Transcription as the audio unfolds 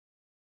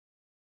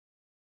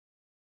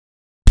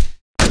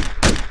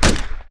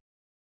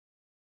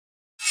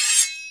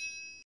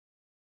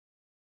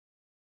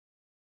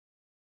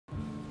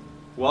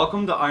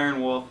Welcome to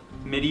Iron Wolf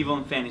Medieval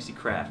and Fantasy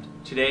Craft.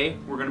 Today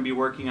we're going to be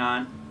working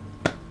on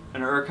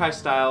an Uruk-hai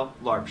style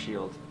LARP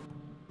shield.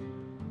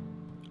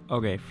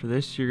 Okay, for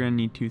this you're going to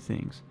need two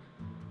things.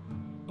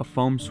 A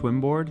foam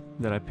swimboard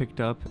that I picked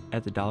up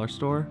at the dollar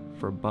store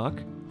for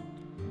 $1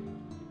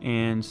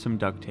 and some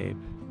duct tape.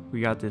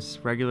 We got this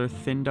regular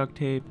thin duct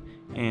tape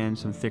and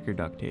some thicker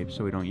duct tape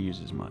so we don't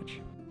use as much.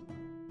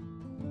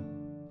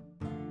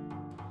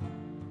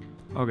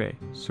 Okay,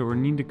 so we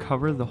need to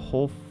cover the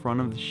whole front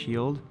of the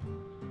shield.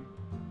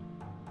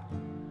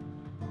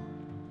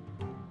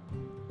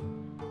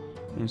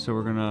 And so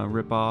we're gonna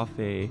rip off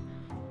a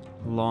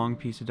long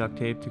piece of duct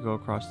tape to go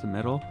across the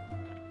middle.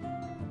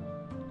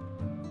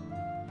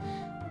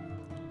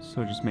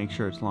 So just make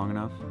sure it's long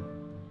enough.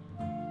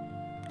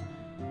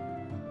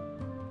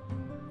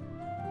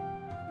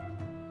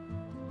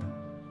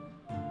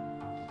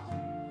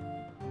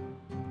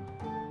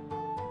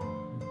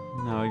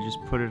 Now we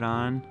just put it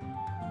on.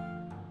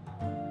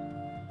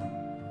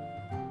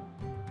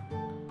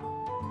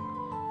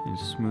 And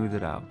smooth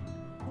it out.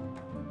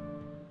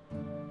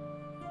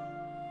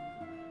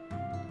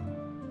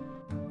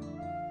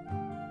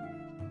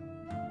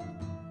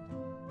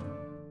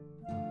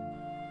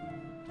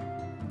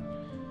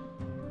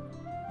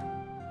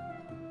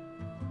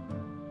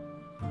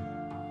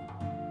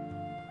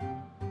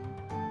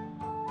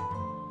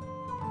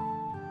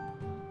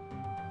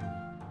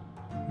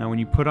 Now when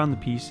you put on the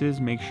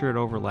pieces, make sure it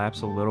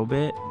overlaps a little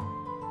bit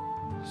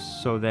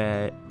so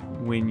that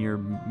when you're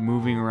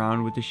moving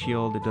around with the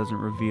shield, it doesn't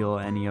reveal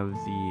any of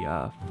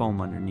the foam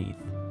underneath.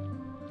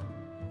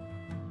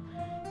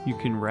 You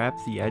can wrap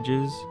the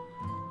edges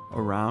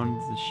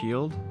around the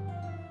shield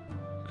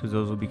because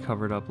those will be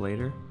covered up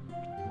later.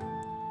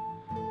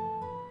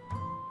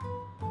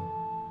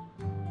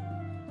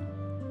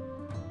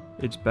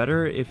 It's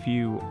better if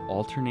you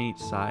alternate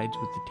sides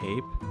with the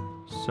tape.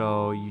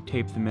 So you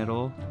tape the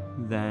middle,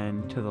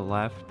 then to the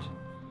left,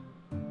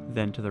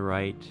 then to the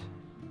right,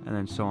 and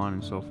then so on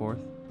and so forth.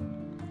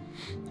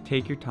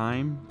 Take your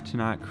time to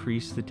not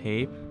crease the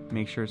tape.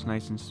 Make sure it's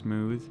nice and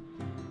smooth.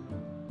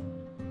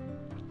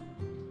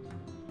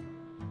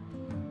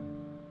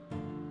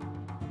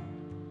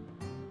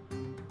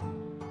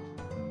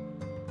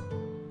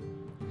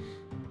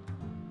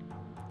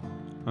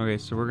 Okay,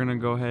 so we're gonna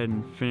go ahead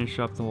and finish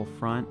up the whole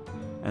front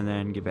and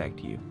then get back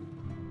to you.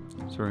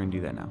 So we're gonna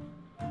do that now.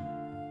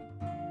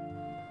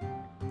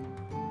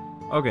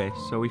 Okay,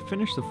 so we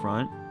finished the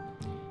front,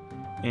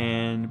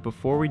 and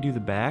before we do the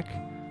back,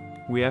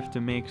 we have to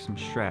make some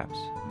straps,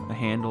 a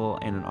handle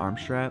and an arm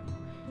strap.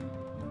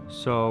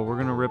 So we're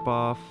gonna rip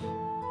off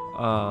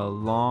a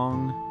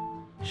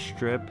long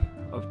strip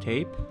of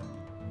tape.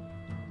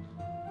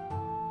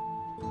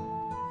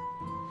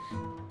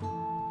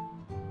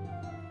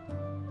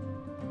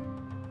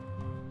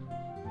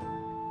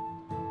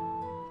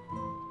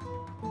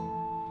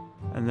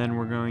 And then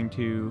we're going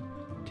to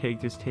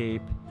take this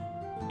tape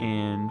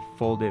and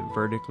fold it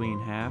vertically in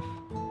half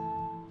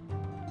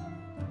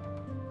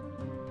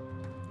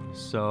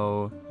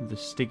so the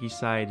sticky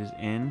side is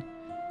in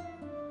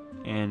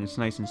and it's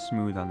nice and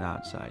smooth on the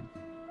outside.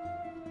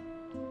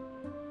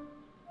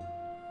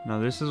 Now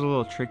this is a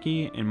little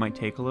tricky and might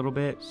take a little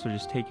bit, so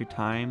just take your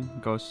time,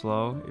 go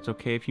slow. It's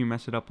okay if you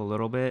mess it up a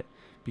little bit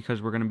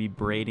because we're going to be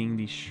braiding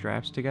these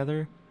straps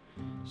together.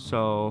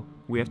 So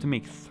we have to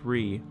make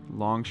 3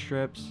 long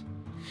strips.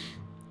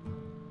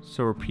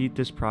 So repeat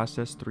this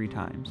process 3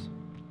 times.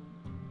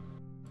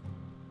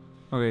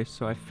 Okay,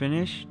 so I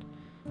finished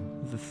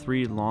the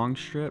 3 long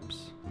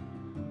strips,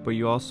 but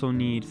you also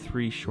need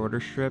 3 shorter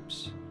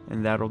strips,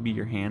 and that'll be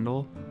your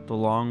handle. The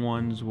long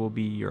ones will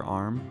be your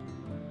arm.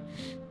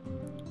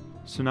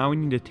 So now we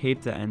need to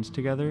tape the ends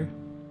together.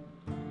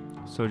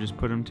 So just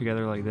put them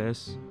together like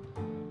this,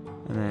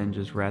 and then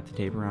just wrap the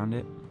tape around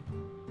it.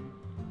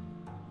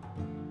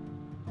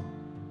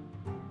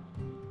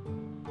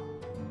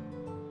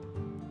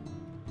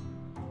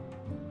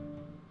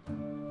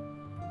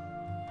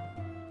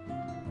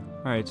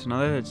 Alright, so now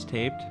that it's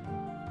taped,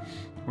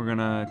 we're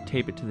gonna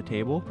tape it to the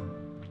table.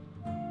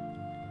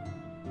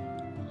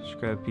 Just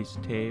grab a piece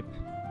of tape,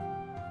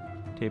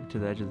 tape it to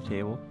the edge of the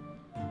table.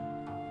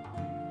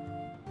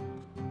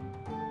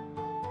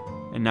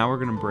 And now we're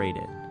gonna braid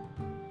it.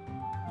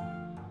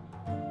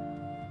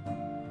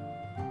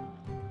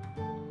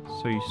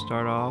 So you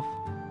start off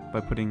by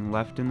putting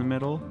left in the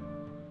middle,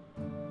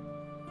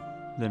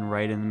 then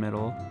right in the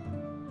middle,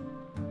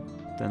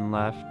 then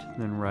left,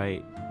 then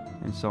right,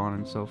 and so on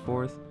and so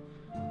forth.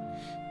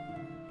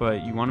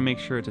 But you want to make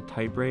sure it's a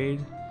tight braid,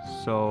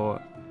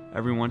 so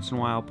every once in a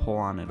while pull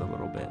on it a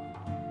little bit.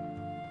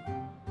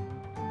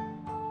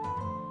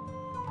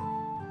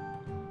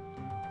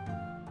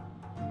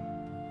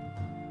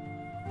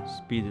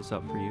 Speed this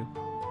up for you.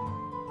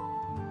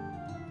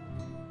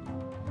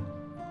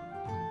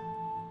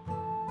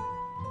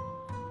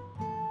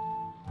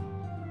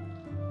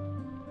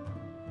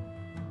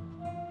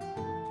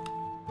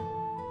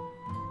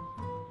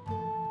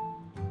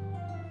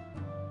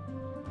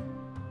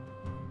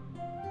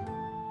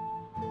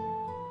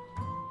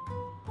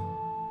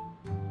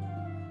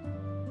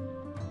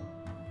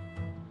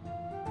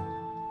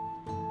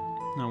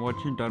 Now once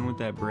you're done with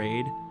that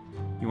braid,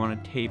 you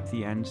want to tape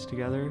the ends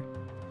together.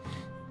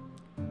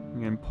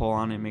 Again, pull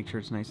on it, make sure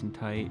it's nice and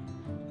tight.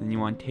 Then you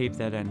want to tape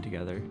that end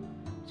together.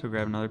 So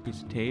grab another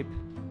piece of tape.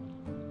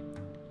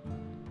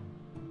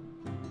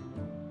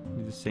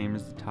 Do the same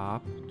as the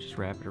top, just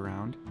wrap it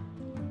around.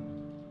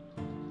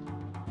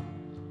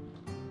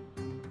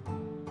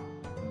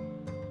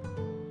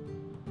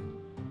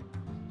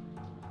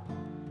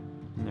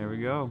 And there we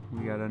go.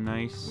 We got a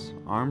nice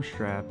arm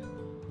strap.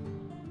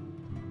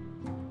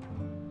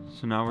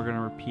 So now we're going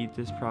to repeat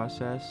this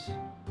process,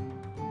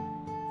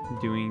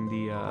 doing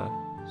the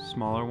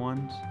smaller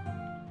ones,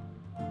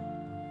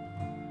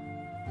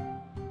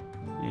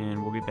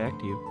 and we'll get back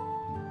to you.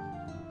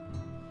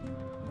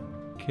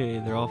 Okay,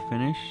 they're all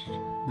finished.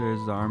 There's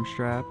the arm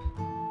strap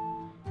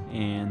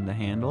and the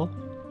handle.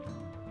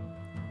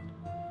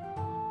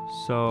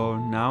 So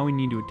now we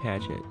need to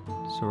attach it.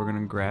 So we're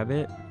gonna grab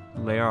it,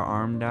 lay our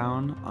arm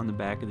down on the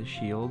back of the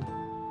shield,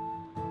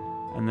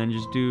 and then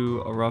just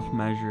do a rough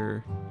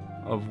measure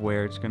of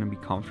where it's gonna be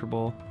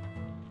comfortable.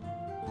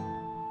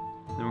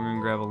 Then we're going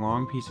to grab a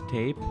long piece of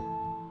tape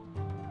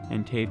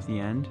and tape the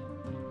end.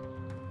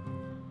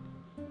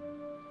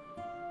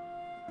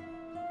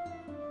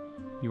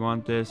 You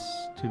want this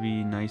to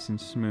be nice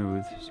and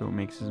smooth so it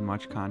makes as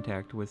much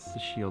contact with the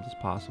shield as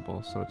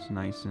possible, so it's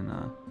nice and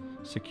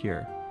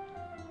secure.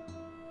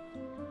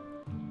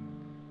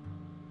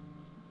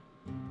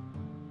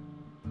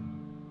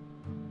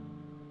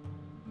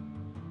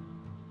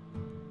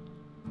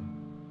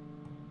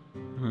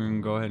 We're going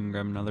to go ahead and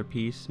grab another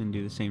piece and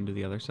do the same to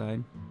the other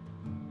side.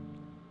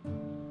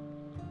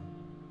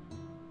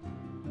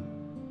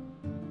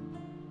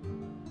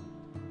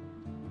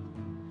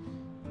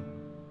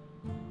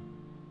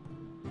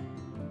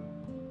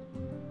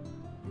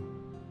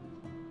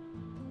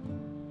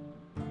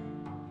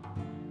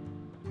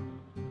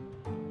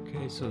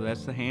 Okay, so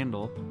that's the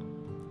handle.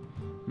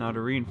 Now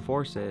to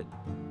reinforce it,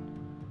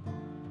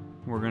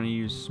 we're going to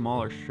use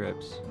smaller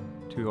strips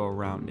to go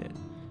around it.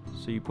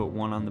 So you put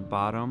one on the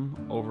bottom,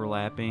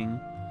 overlapping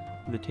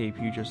the tape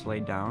you just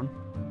laid down.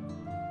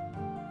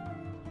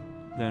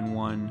 Then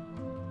one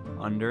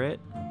under it,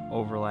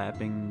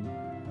 overlapping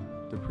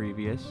the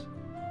previous.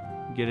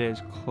 Get it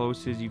as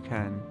close as you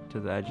can to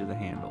the edge of the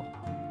handle.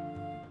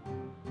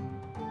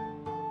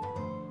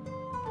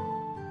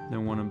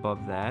 Then one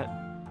above that.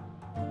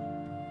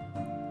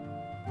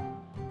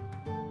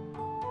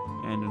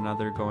 And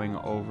another going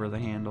over the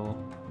handle.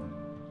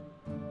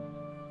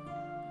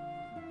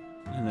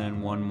 And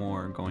then one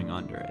more going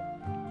under it.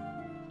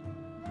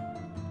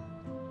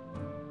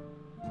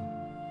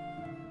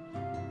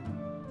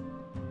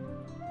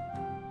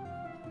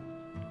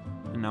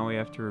 And now we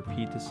have to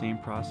repeat the same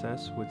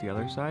process with the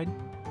other side.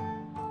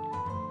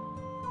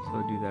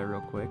 So do that real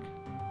quick.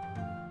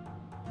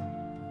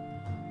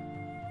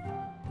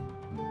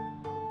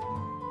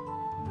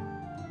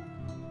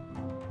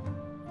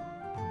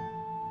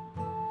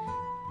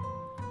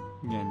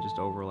 Again, just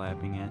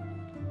overlapping it.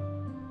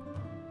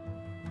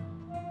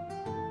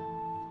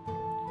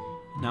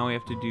 Now we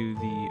have to do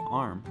the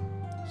arm.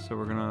 So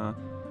we're gonna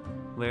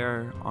lay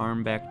our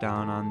arm back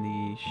down on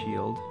the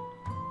shield.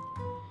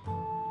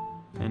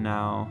 And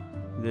now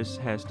this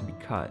has to be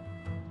cut.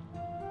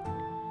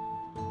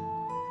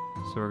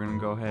 So we're gonna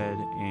go ahead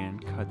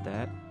and cut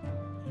that.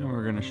 And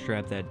we're gonna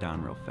strap that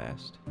down real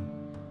fast.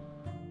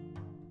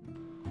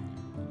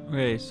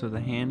 Okay, so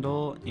the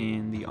handle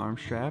and the arm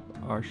strap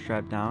are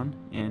strapped down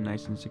and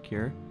nice and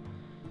secure.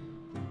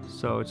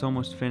 So it's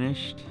almost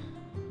finished.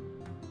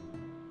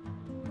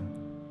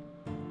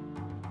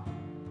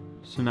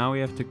 So now we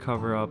have to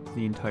cover up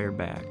the entire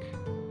back.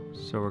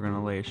 So we're going to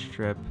lay a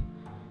strip,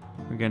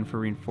 again for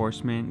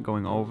reinforcement,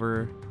 going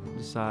over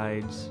the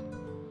sides,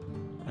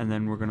 and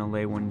then we're going to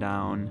lay one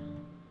down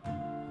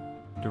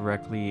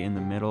directly in the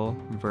middle,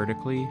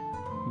 vertically.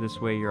 This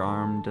way your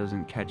arm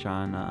doesn't catch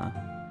on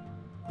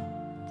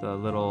the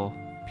little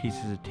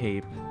pieces of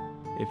tape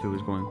if it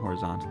was going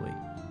horizontally.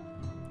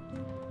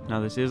 Now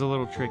this is a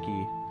little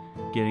tricky,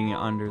 getting it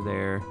under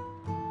there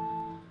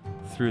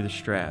through the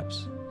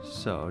straps.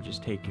 So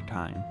just take your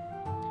time.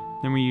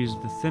 Then we use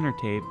the thinner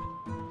tape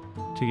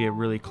to get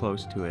really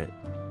close to it,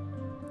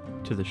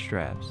 to the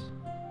straps.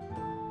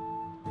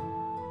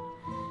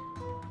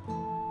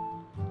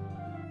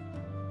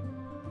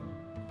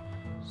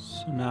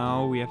 So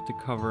now we have to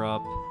cover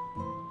up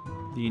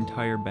the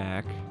entire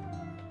back.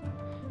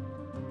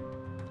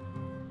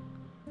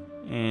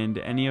 And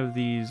any of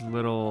these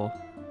little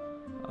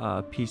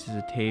pieces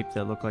of tape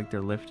that look like they're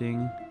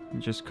lifting,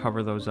 just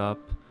cover those up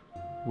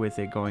with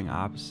it going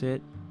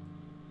opposite.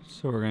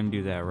 So we're going to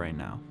do that right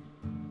now.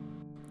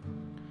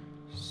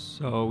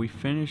 So we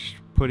finished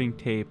putting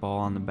tape all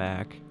on the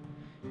back,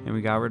 and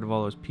we got rid of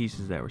all those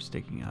pieces that were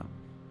sticking up.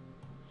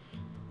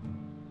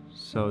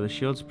 So the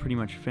shield's pretty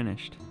much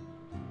finished.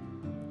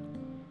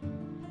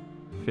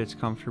 Fits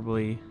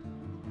comfortably,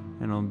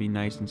 and it'll be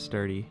nice and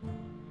sturdy.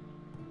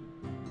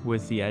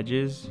 With the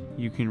edges,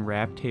 you can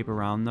wrap tape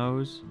around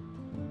those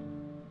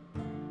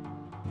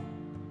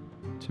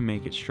to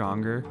make it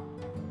stronger.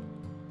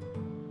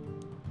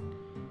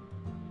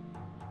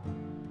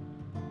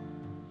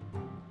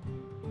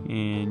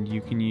 and you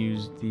can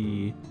use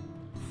the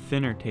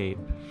thinner tape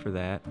for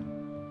that.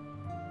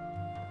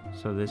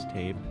 So this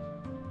tape.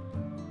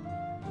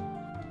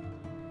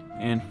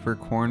 And for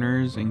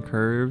corners and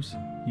curves,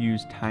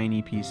 use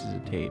tiny pieces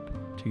of tape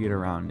to get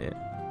around it.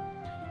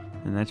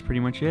 And that's pretty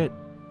much it.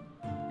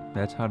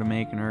 That's how to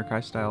make an Uruk-hai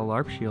style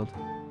LARP shield.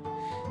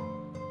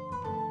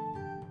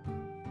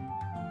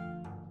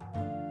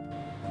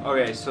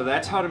 Okay, so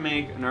that's how to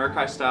make an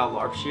Uruk-hai style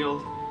LARP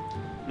shield.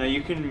 Now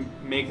you can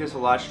make this a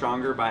lot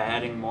stronger by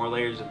adding more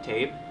layers of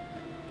tape,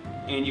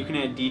 and you can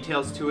add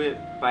details to it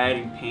by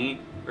adding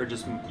paint or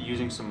just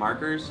using some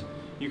markers.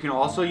 You can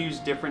also use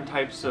different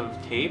types of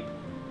tape,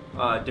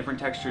 different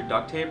textured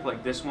duct tape,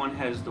 like this one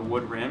has the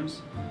wood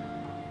rims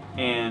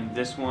and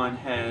this one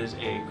has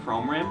a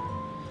chrome rim,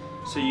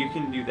 so you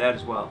can do that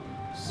as well.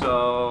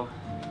 So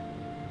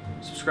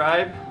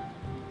subscribe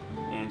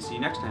and see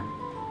you next time.